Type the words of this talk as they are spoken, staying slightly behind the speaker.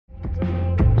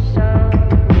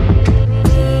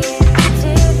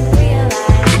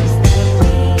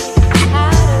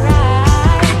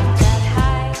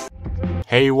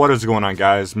Hey, what is going on,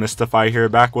 guys? Mstifye here,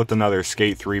 back with another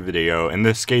Skate 3 video. In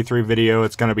this Skate 3 video,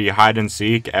 it's going to be Hide and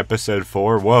Seek, Episode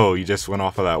 4. Whoa, you just went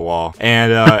off of that wall.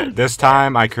 And this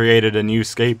time, I created a new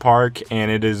skate park,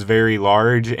 and it is very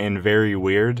large and very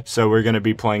weird. So we're going to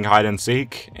be playing Hide and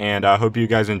Seek, and I hope you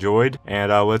guys enjoyed.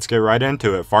 And let's get right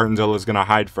into it. Fartinzilla is going to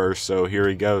hide first, so here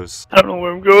he goes. I don't know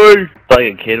where I'm going. It's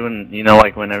like a kid when, you know,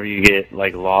 like whenever you get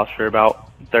like lost for about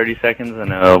 30 seconds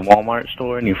in a Walmart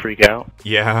store and you freak out.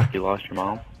 Yeah. You lost your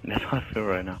mom. That's how I feel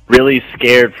right now. Really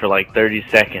scared for like 30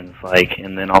 seconds, like,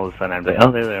 and then all of a sudden I'm like,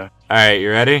 oh, there they are. Alright, you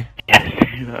ready?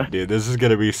 Yes. Dude, this is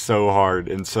gonna be so hard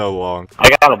and so long. I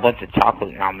got a bunch of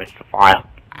chocolate now, Mstifye.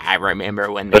 I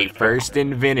remember when they first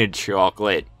invented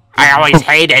chocolate. I always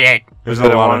hated it. There's a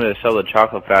Because I lot wanted to sell the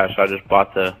chocolate fast, so I just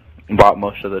bought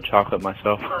most of the chocolate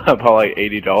myself. I bought like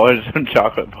 $80 in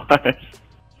chocolate bars.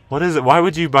 What is it? Why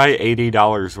would you buy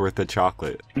 $80 worth of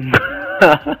chocolate?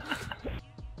 So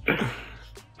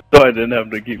I didn't have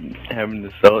to keep having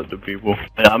to sell it to people.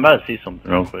 Yeah, I'm about to see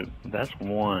something real quick. That's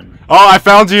one. Oh, I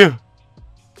found you!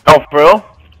 Oh, for real?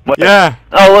 What? Yeah!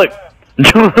 Oh, look!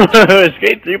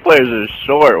 Skate 3 players are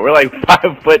short. We're like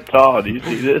 5 foot tall. Do you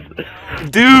see this?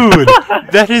 Dude!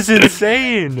 That is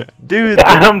insane! Dude!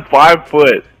 I'm 5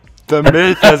 foot. The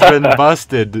myth has been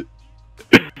busted.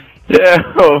 Yeah,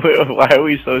 why are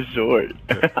we so short?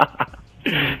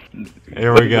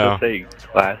 Here we go. Say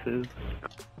glasses.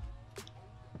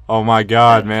 Oh my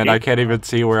god, man, I can't even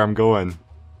see where I'm going.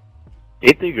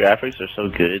 Skate 3 graphics are so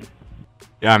good.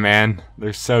 Yeah, man,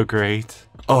 they're so great.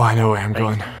 Oh, I know where I'm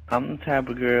going. I'm the type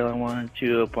of girl I want to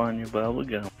chew up on your bubble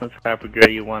gum. I'm the type of girl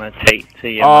you want to take to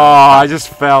your Oh, I just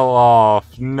fell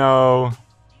off. No.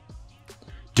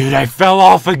 Dude, I fell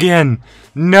off again.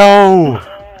 No.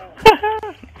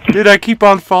 Dude, I keep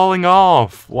on falling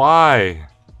off. Why?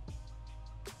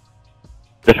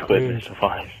 Just quit,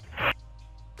 Mstifye.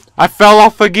 I fell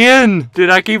off again!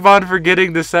 Dude, I keep on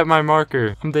forgetting to set my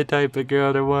marker. I'm the type of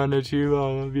girl that wanna chew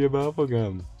all of your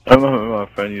bubblegum. I remember my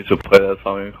friend used to play that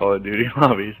song in Call of Duty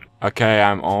lobbies. Okay,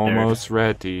 I'm almost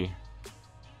ready.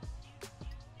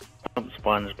 I'm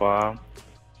SpongeBob.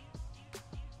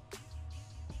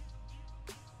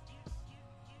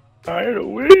 Tired of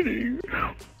waiting.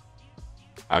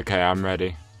 Okay, I'm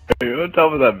ready. Are you on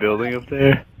top of that building up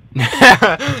there?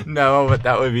 No, but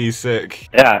that would be sick.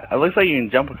 Yeah, it looks like you can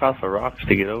jump across the rocks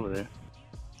to get over there.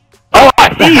 Oh,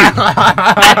 I see you!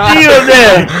 I see you up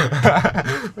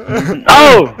there!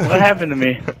 Oh, what happened to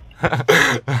me?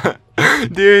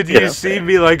 Dude, you see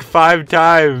me like 5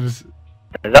 times.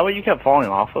 Is that what you kept falling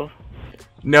off of?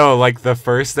 No, like the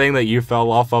first thing that you fell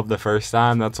off of the first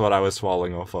time, that's what I was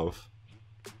falling off of.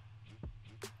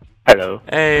 Hello.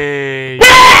 Hey!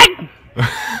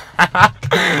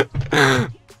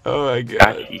 Oh my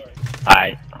god.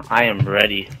 I am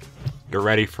ready. You're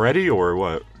ready, Freddy, or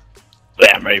what?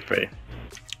 Yeah, I'm ready for it.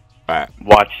 Alright.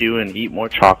 Watch you and eat more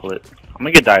chocolate. I'm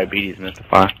gonna get diabetes,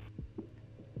 Mstifye.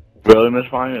 Really,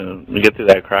 Mstifye? We get through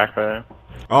that crack right there?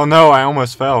 Oh no, I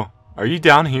almost fell. Are you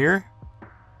down here?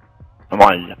 Come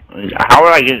on. How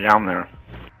would I get down there?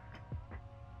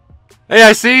 Hey,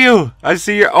 I see you! I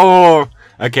see you. Oh!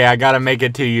 Okay, I gotta make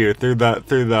it to you through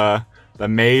the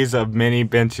maze of many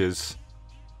benches.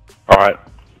 Alright.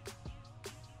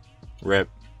 Rip.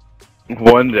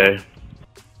 One day.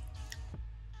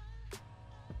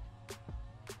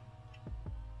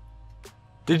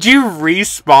 Did you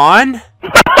respawn?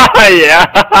 Yeah.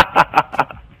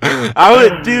 I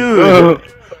would, dude.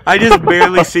 I just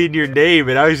barely seen your name,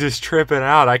 and I was just tripping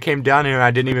out. I came down here and I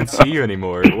didn't even see you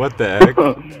anymore. What the heck?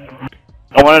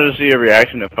 I wanted to see your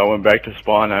reaction if I went back to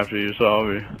spawn after you saw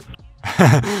me.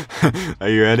 Are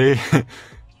you ready?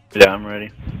 Yeah, I'm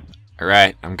ready.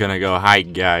 Alright, I'm gonna go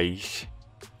hide, guys.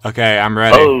 Okay, I'm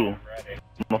ready. Oh,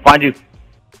 I'm gonna find you.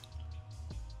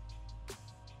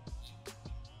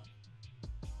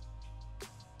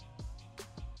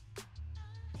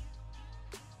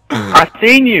 I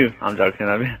seen you. I'm joking.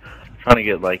 I'm trying to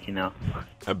get like, you know,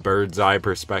 A bird's eye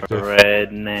perspective. a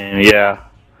red name. Yeah,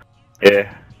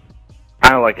 yeah.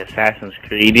 Kind of like Assassin's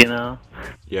Creed, you know.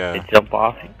 Yeah. They jump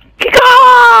off.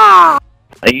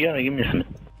 You gotta give me some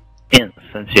hints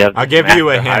since you have. I'll give you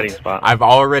a hiding hint. spot. I've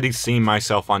already seen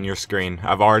myself on your screen.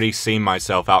 I've already seen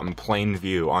myself out in plain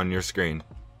view on your screen.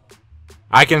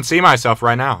 I can see myself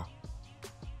right now.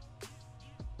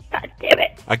 God damn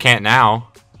it! I can't now.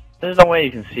 There's no way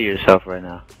you can see yourself right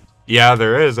now. Yeah,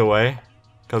 there is a way.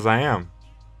 Because I am.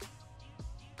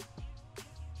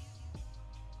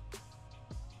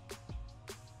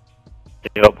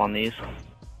 Get you up on these.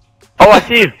 Oh, I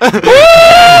see you!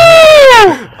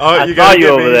 Oh, I saw you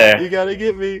over there. You gotta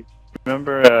get me.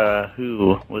 Remember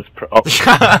who was Rest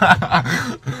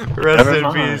Never in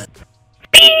mind.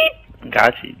 peace.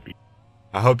 Got you.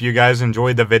 I hope you guys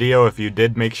enjoyed the video. If you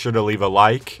did, make sure to leave a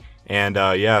like. And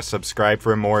yeah, subscribe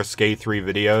for more Skate 3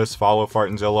 videos. Follow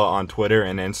Fartinzilla on Twitter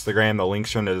and Instagram. The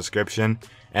links are in the description.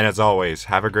 And as always,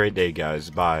 have a great day, guys.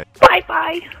 Bye.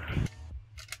 Bye-bye.